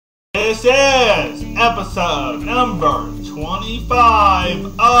This is episode number 25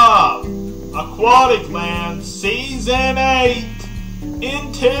 of Aquticland Season 8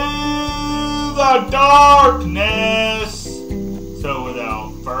 Into the Darkness. So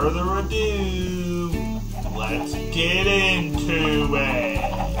without further ado, let's get into it.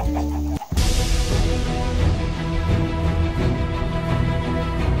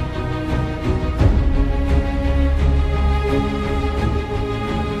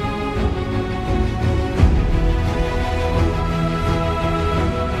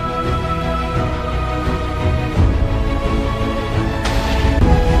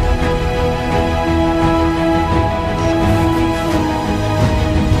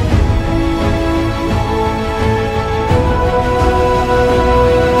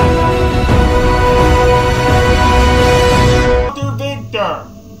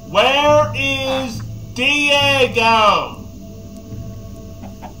 Where is Diego?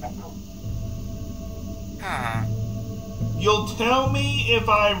 You'll tell me if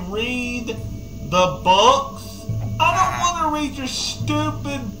I read the books? I don't want to read your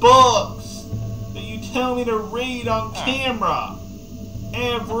stupid books that you tell me to read on camera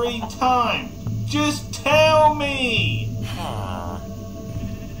every time. Just tell me.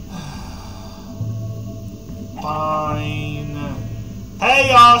 Fine.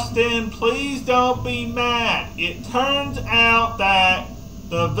 Hey Austin, please don't be mad. It turns out that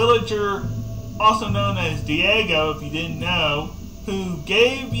the villager, also known as Diego, if you didn't know, who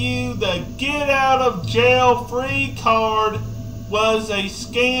gave you the get out of jail free card was a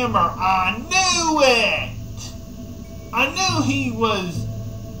scammer. I knew it! I knew he was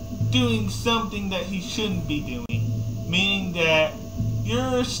doing something that he shouldn't be doing, meaning that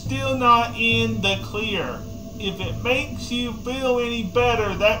you're still not in the clear. If it makes you feel any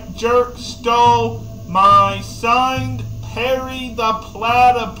better, that jerk stole my signed Perry the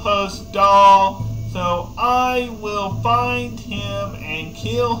Platypus doll, so I will find him and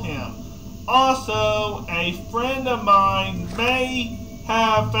kill him. Also, a friend of mine may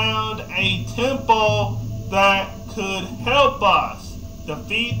have found a temple that could help us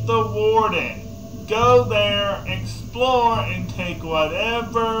defeat the warden. Go there, explore, and take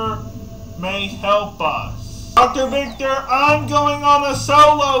whatever may help us. Dr. Victor, I'm going on a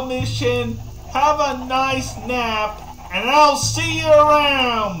solo mission. Have a nice nap, and I'll see you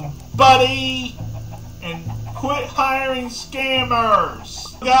around, buddy. And quit hiring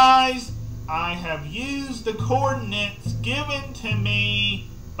scammers. Guys, I have used the coordinates given to me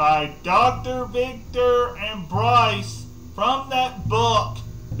by Dr. Victor and Bryce from that book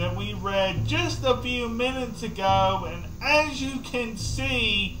that we read just a few minutes ago. And as you can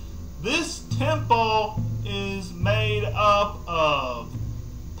see, this temple is made up of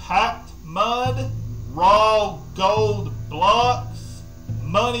packed mud, raw gold blocks,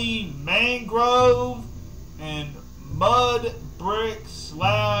 muddy mangrove, and mud brick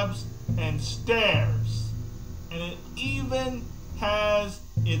slabs and stairs. And it even has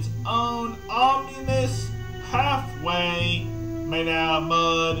its own ominous halfway made out of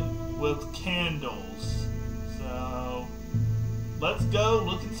mud with candles. So let's go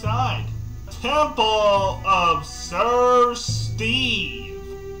look inside. Temple of Sir Steve.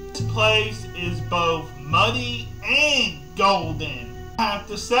 This place is both muddy and golden. I have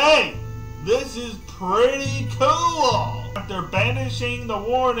to say, this is pretty cool. After banishing the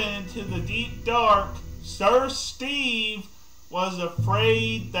warden to the deep dark, Sir Steve was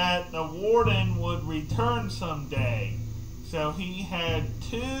afraid that the warden would return someday. So he had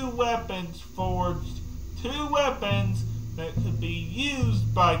two weapons forged, that could be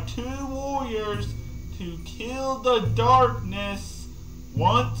used by two warriors to kill the darkness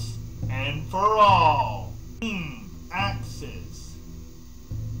once and for all. Axes.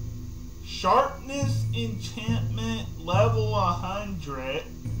 Sharpness enchantment level 100.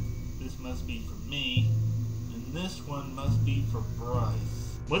 This must be for me. And this one must be for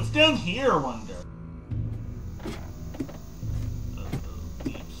Bryce. What's down here, I wonder?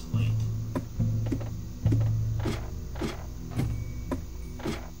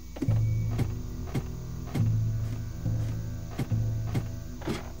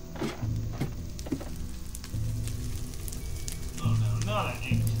 Not an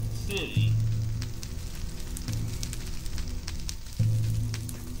ancient city.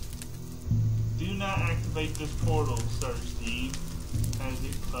 Do not activate this portal, Sir Steve, as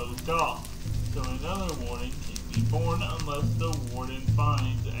it closed off. So another warden can be born unless the warden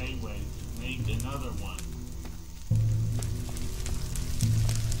finds a way to make another one.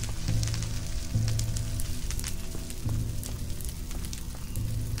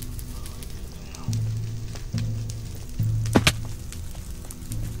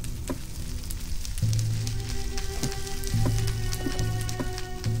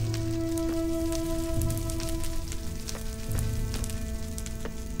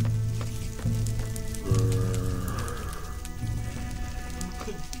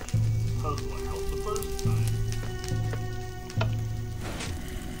 puzzle out the first time.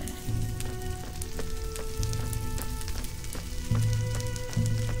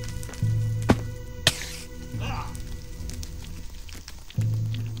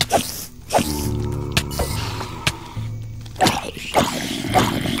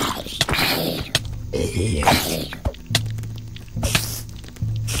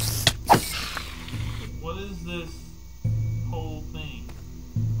 What is this whole thing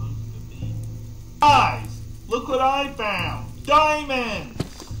supposed to be? Guys, look what I found! Diamonds!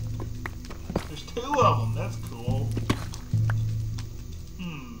 There's 2 of them, that's cool.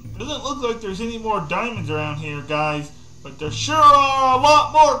 Doesn't look like there's any more diamonds around here, guys, but there sure are a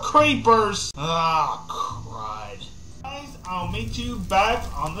lot more creepers! Ah, crud. Guys, I'll meet you back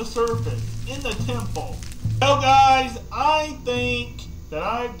on the surface, in the temple. Well, guys, I think that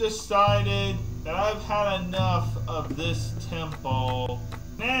I've decided that I've had enough of this temple.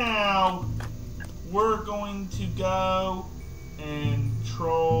 Now, we're going to go and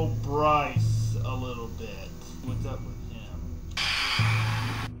troll Bryce a little bit. What's up with him?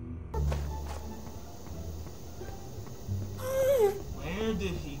 Where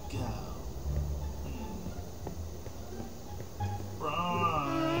did he go?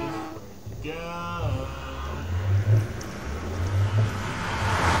 Bryce, where'd you go?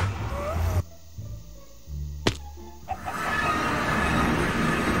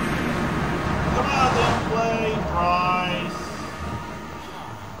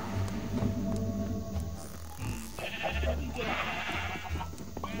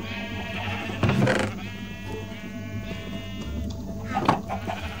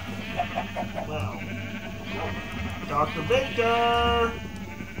 Well, Dr. Victor,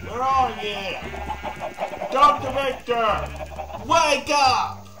 where are you? Dr. Victor, wake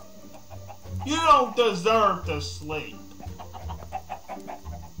up! You don't deserve to sleep.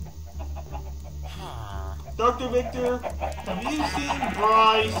 Dr. Victor, have you seen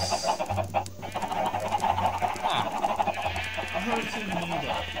Bryce? I haven't seen him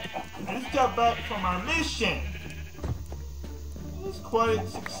either. I just got back from our mission. It was quite a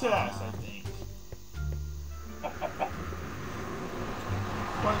success, I think.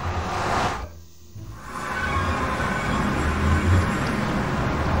 Quite a success.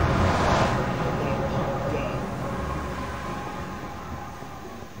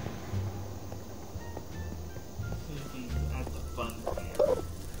 See if he's at the fun fair.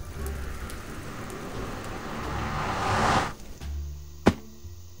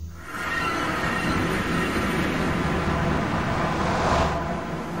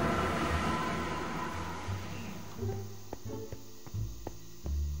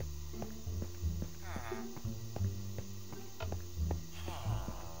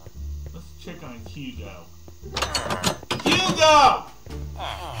 Check on Hugo. Hugo!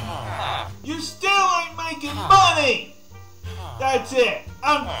 You still ain't making money! That's it.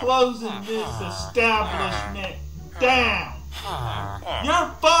 I'm closing this establishment down.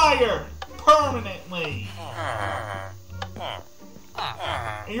 You're fired permanently.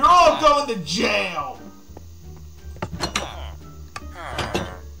 And you're all going to jail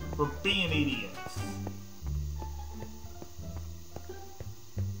for being idiots.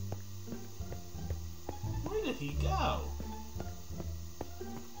 Where did he go?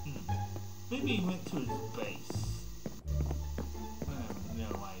 Maybe he went to his base. I have no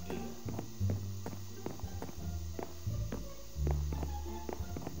idea.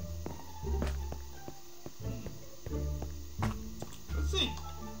 Let's see.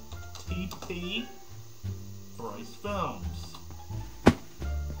 TP Bryce Films.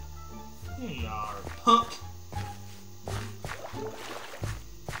 Here you are, punk.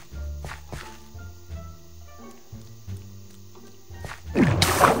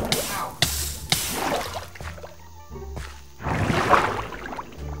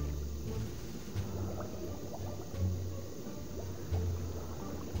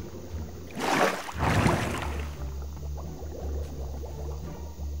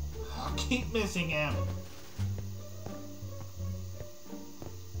 Keep missing him.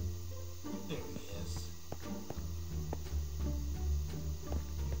 There he is.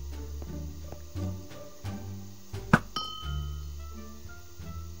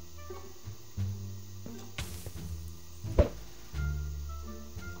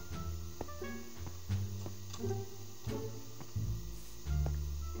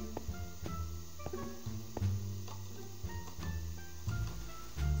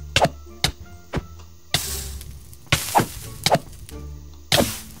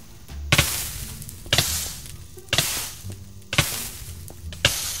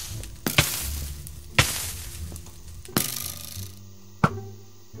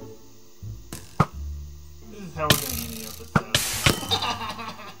 is how we're going to end the episode.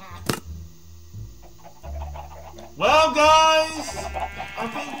 Well, guys, I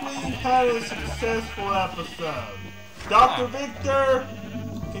think we've had a successful episode. Dr. Victor,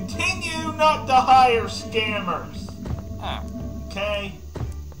 continue not to hire scammers. Okay?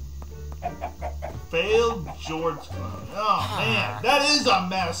 Failed George clone. Oh, man, that is a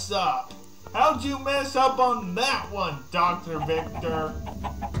mess up. How'd you mess up on that one, Dr. Victor?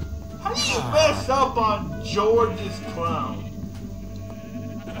 How do you mess up on George's clone?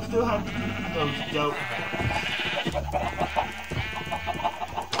 I still have to give you those goat parts.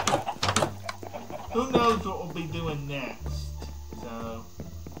 Who knows what we'll be doing next? So,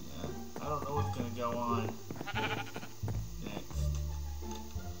 yeah, I don't know what's going to go on next.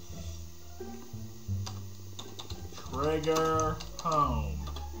 Trigger home.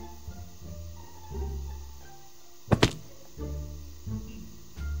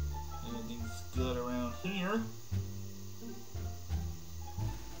 Anything's good around here?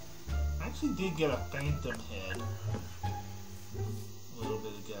 I actually did get a phantom head a little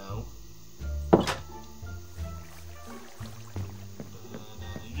bit ago.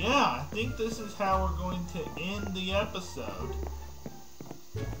 Yeah, I think this is how we're going to end the episode.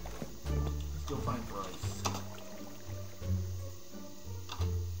 Let's go find Bryce.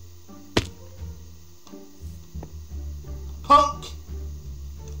 Punk!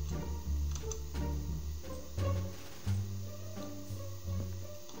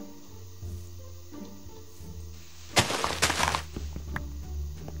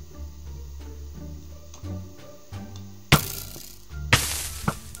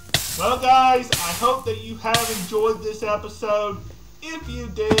 Well, guys, I hope that you have enjoyed this episode. If you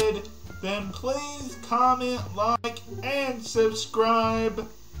did, then please comment, like, and subscribe.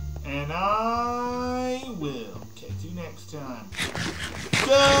 And I will catch you next time.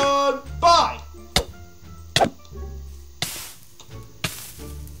 Good